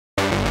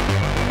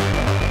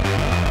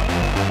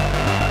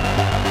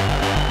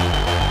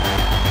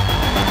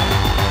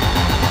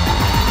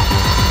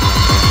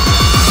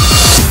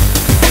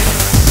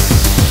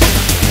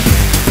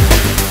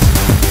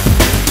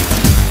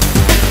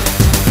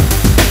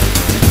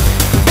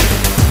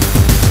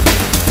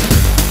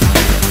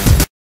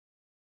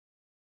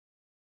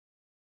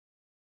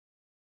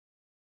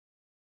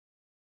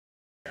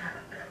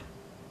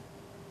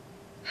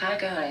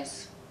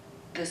guys.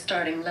 The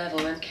starting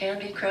level in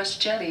Candy Crush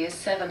Jelly is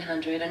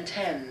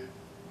 710.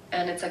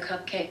 And it's a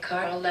cupcake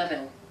Carl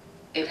level.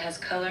 It has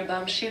color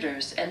bomb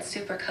shooters and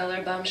super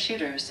color bomb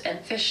shooters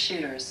and fish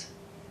shooters.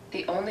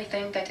 The only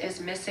thing that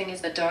is missing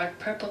is the dark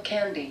purple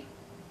candy.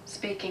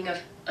 Speaking of,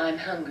 I'm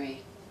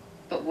hungry.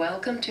 But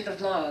welcome to the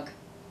vlog.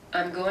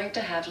 I'm going to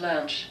have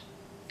lunch.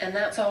 And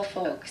that's all,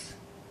 folks.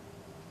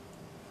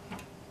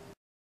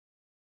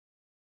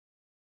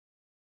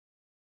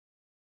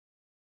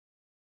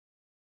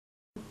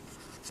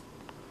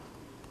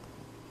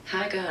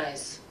 Hi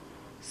guys.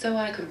 So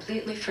I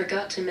completely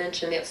forgot to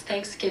mention it's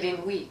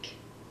Thanksgiving week.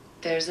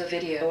 There's a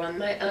video on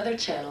my other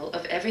channel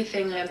of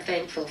everything I'm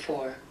thankful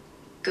for.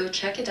 Go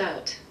check it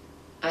out.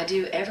 I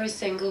do every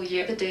single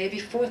year the day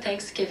before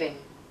Thanksgiving.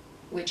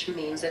 Which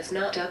means it's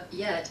not up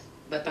yet,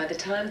 but by the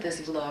time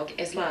this vlog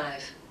is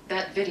live,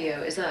 that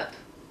video is up.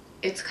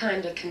 It's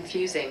kind of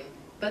confusing,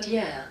 but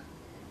yeah.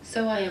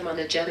 So I am on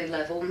a jelly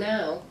level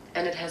now,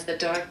 and it has the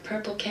dark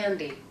purple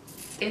candy.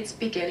 It's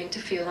beginning to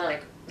feel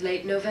like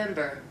late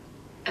November.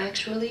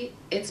 Actually,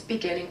 it's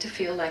beginning to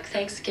feel like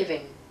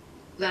Thanksgiving.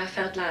 Laugh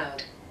out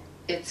loud.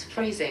 It's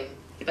freezing,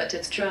 but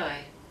it's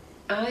dry.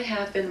 I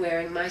have been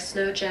wearing my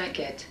snow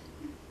jacket,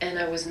 and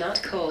I was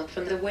not cold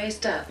from the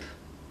waist up.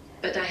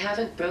 But I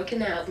haven't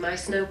broken out my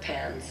snow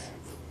pants.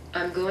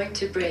 I'm going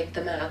to break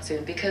them out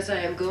soon because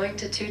I am going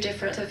to 2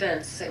 different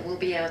events that will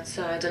be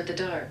outside in the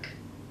dark.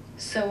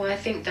 So I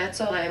think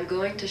that's all I am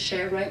going to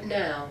share right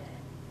now.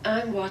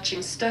 I'm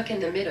watching Stuck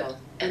in the Middle,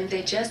 and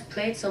they just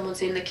played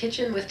Someone's in the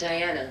Kitchen with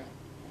Diana.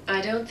 I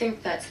don't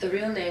think that's the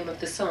real name of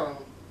the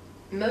song.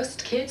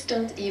 Most kids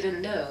don't even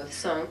know the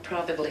song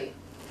probably.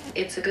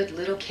 It's a good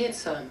little kid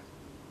song.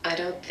 I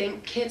don't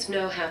think kids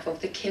know half of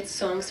the kids'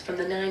 songs from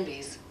the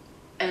 90s.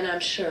 And I'm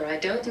sure I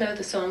don't know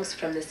the songs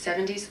from the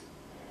 70s.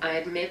 I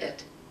admit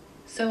it.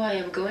 So I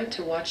am going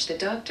to watch The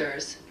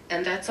Doctors,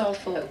 and that's all,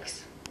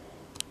 folks.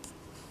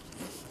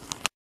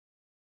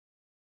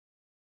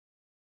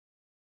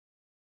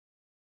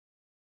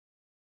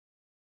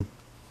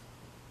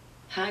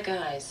 Hi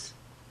guys.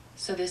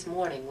 So this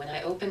morning when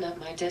I opened up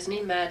my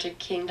Disney Magic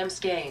Kingdoms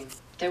game,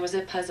 there was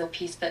a puzzle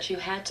piece that you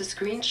had to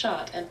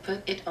screenshot and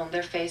put it on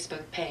their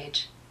Facebook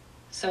page.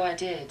 So I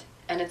did,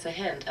 and it's a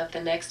hint of the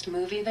next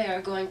movie they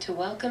are going to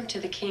welcome to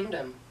the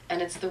kingdom,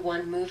 and it's the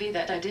one movie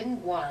that I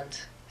didn't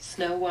want,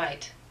 Snow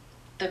White.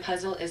 The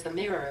puzzle is the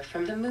mirror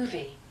from the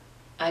movie.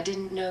 I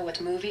didn't know what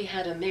movie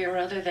had a mirror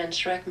other than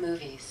Shrek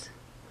movies.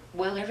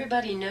 Well,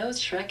 everybody knows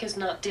Shrek is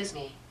not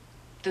Disney.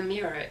 The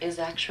mirror is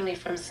actually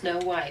from Snow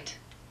White.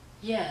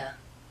 Yeah.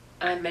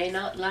 I may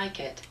not like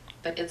it,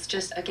 but it's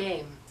just a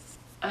game.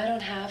 I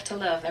don't have to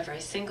love every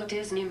single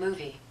Disney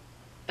movie.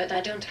 But I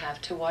don't have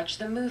to watch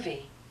the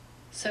movie.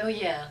 So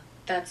yeah,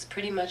 that's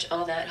pretty much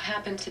all that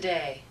happened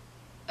today.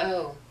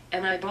 Oh,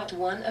 and I bought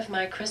one of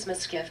my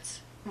Christmas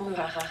gifts.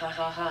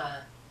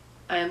 Muhahahaha.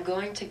 I am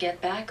going to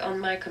get back on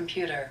my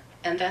computer,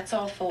 and that's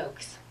all,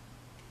 folks.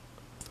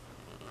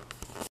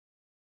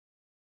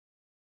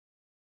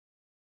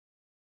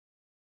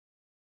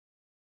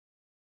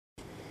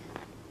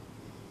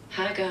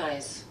 Hi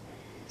guys.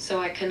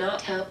 So I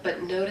cannot help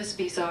but notice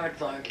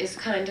Bizarredvark is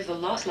kind of a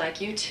lot like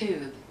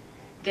YouTube.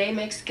 They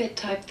make skit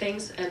type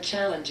things and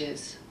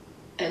challenges.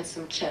 And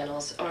some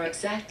channels are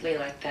exactly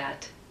like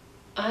that.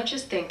 I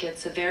just think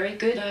it's a very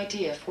good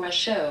idea for a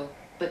show,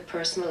 but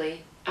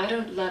personally, I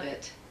don't love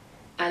it.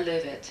 I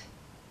live it.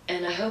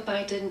 And I hope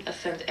I didn't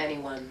offend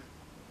anyone.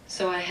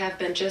 So I have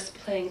been just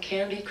playing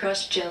Candy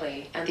Crush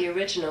Jelly and the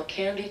original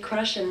Candy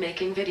Crush and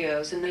making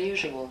videos in the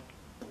usual.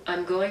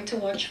 I'm going to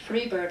watch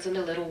Freebirds in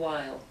a little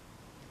while.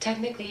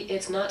 Technically,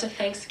 it's not a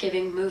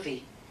Thanksgiving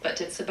movie, but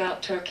it's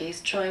about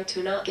turkeys trying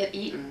to not get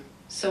eaten,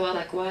 so I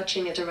like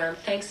watching it around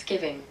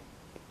Thanksgiving.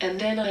 And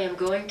then I am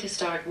going to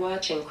start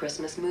watching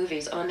Christmas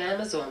movies on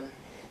Amazon.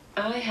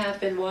 I have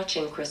been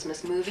watching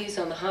Christmas movies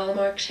on the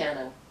Hallmark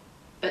Channel,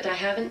 but I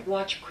haven't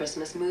watched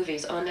Christmas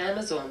movies on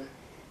Amazon.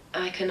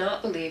 I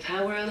cannot believe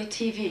how early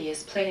TV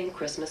is playing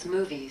Christmas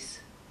movies.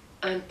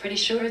 I'm pretty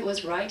sure it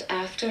was right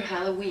after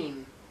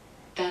Halloween.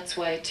 That's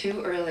way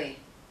too early.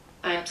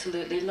 I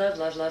absolutely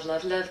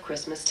love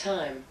Christmas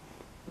time.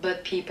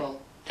 But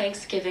people,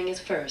 Thanksgiving is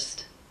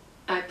first.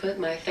 I put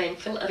my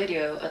thankful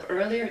video up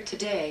earlier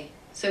today,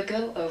 so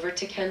go over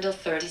to Kendall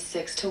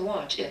 36 to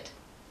watch it.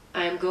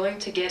 I am going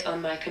to get on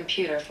my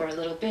computer for a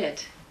little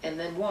bit, and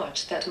then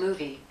watch that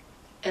movie.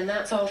 And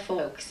that's all,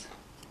 folks.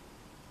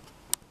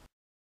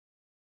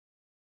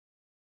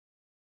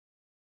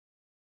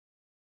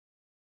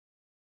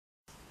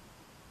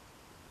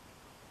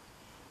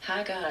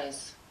 Hi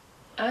guys.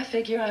 I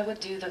figure I would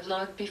do the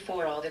vlog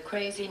before all the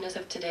craziness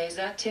of today's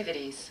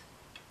activities.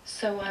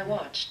 So I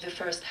watched the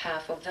first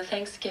half of the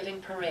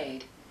Thanksgiving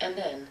parade, and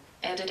then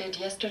edited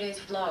yesterday's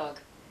vlog.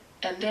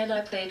 And then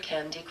I played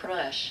Candy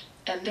Crush,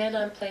 and then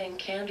I'm playing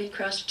Candy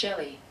Crush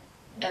Jelly.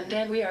 And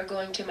then we are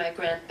going to my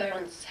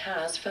grandparents'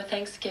 house for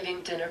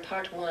Thanksgiving dinner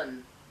part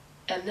 1.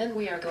 And then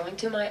we are going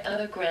to my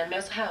other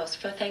grandma's house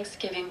for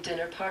Thanksgiving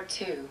dinner part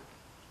 2.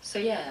 So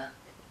yeah,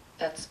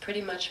 that's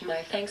pretty much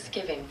my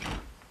Thanksgiving.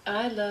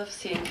 I love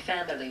seeing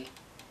family.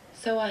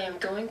 So I am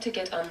going to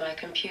get on my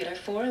computer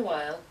for a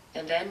while,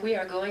 and then we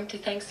are going to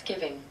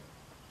Thanksgiving.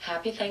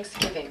 Happy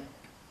Thanksgiving.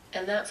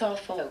 And that's all,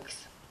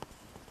 folks.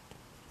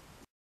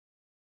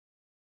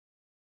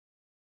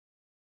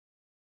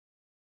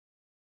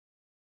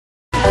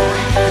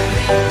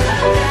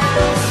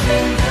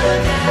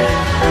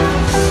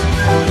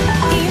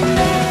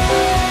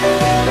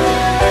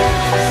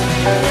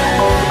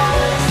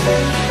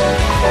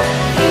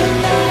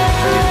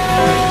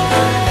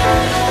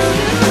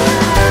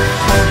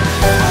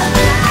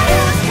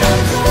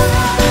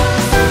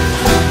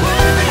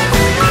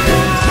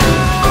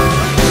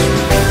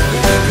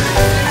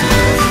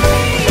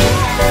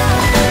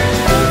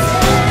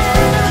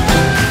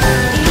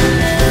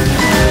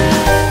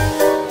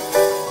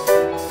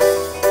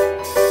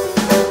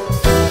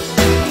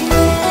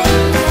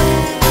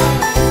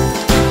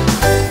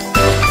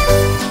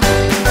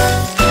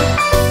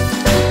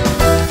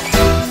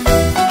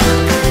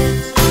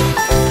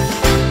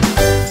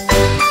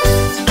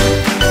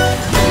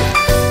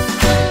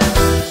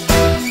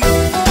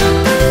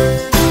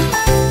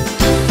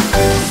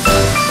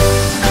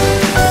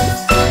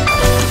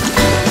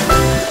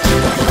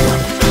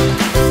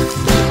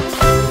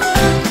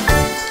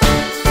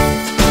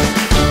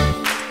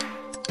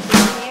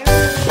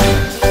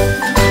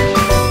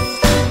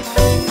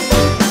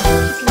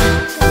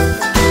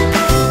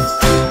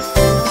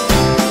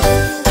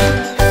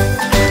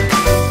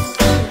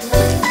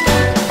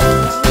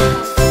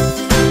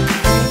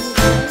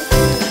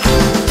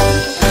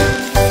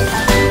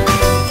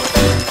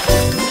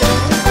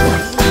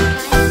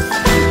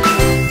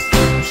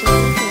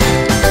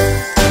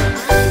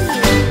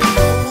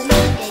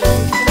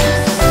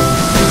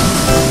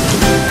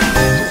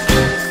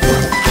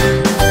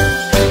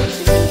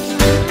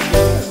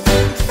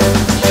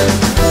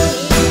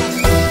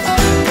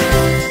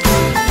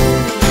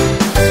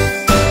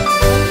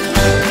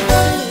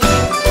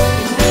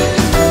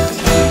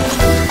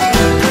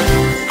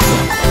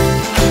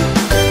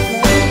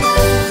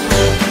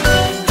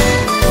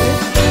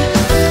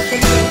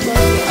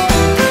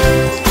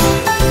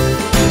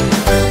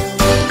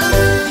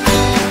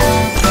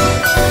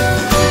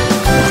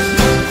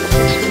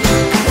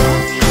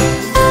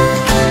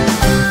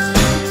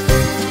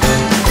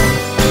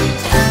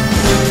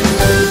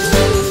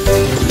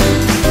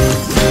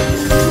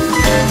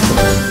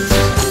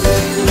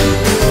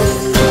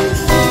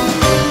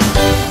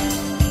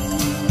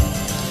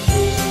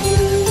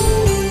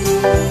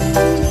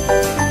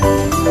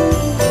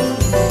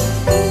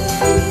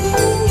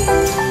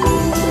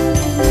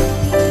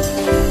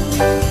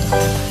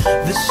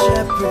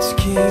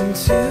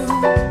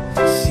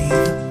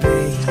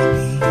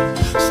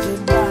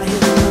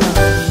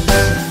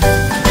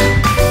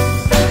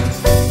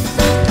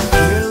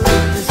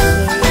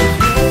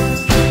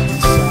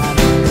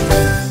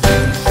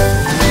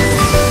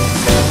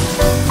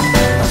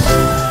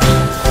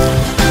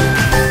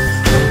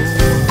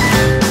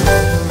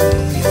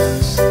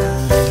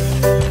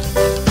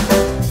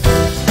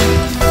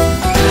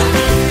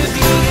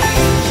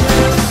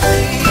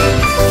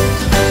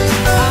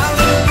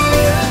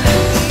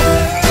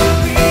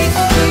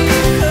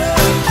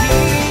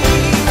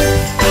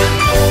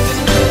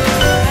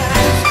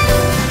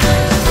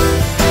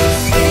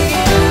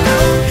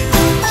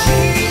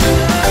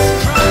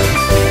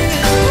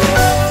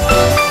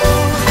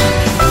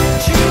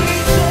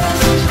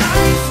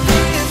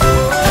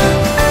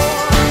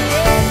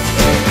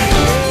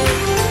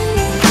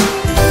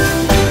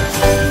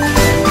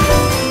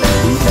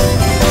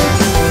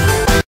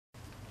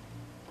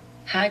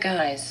 Hi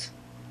guys.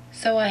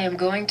 So I am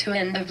going to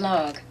end the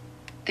vlog.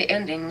 The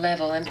ending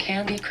level in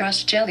Candy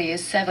Crush Jelly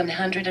is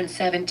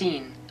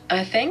 717,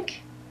 I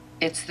think?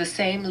 It's the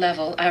same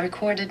level I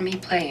recorded me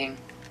playing.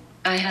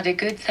 I had a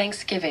good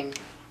Thanksgiving.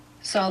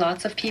 Saw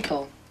lots of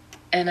people.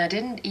 And I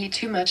didn't eat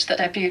too much that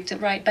I puked it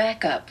right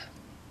back up.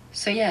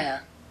 So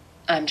yeah.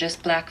 I'm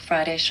just Black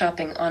Friday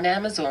shopping on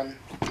Amazon.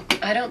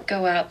 I don't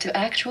go out to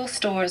actual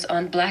stores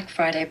on Black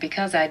Friday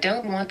because I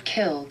don't want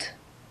killed.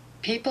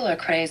 People are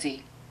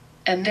crazy.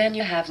 And then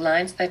you have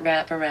lines that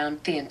wrap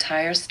around the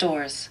entire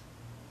stores.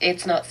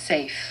 It's not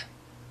safe.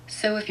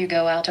 So if you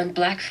go out on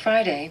Black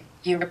Friday,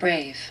 you're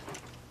brave.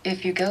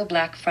 If you go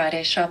Black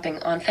Friday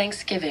shopping on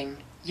Thanksgiving,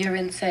 you're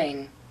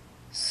insane.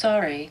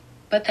 Sorry,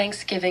 but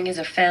Thanksgiving is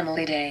a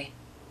family day.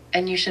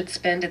 And you should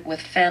spend it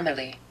with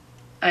family.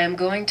 I am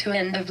going to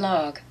end the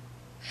vlog.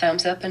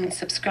 Thumbs up and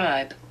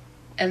subscribe.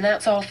 And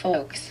that's all,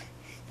 folks.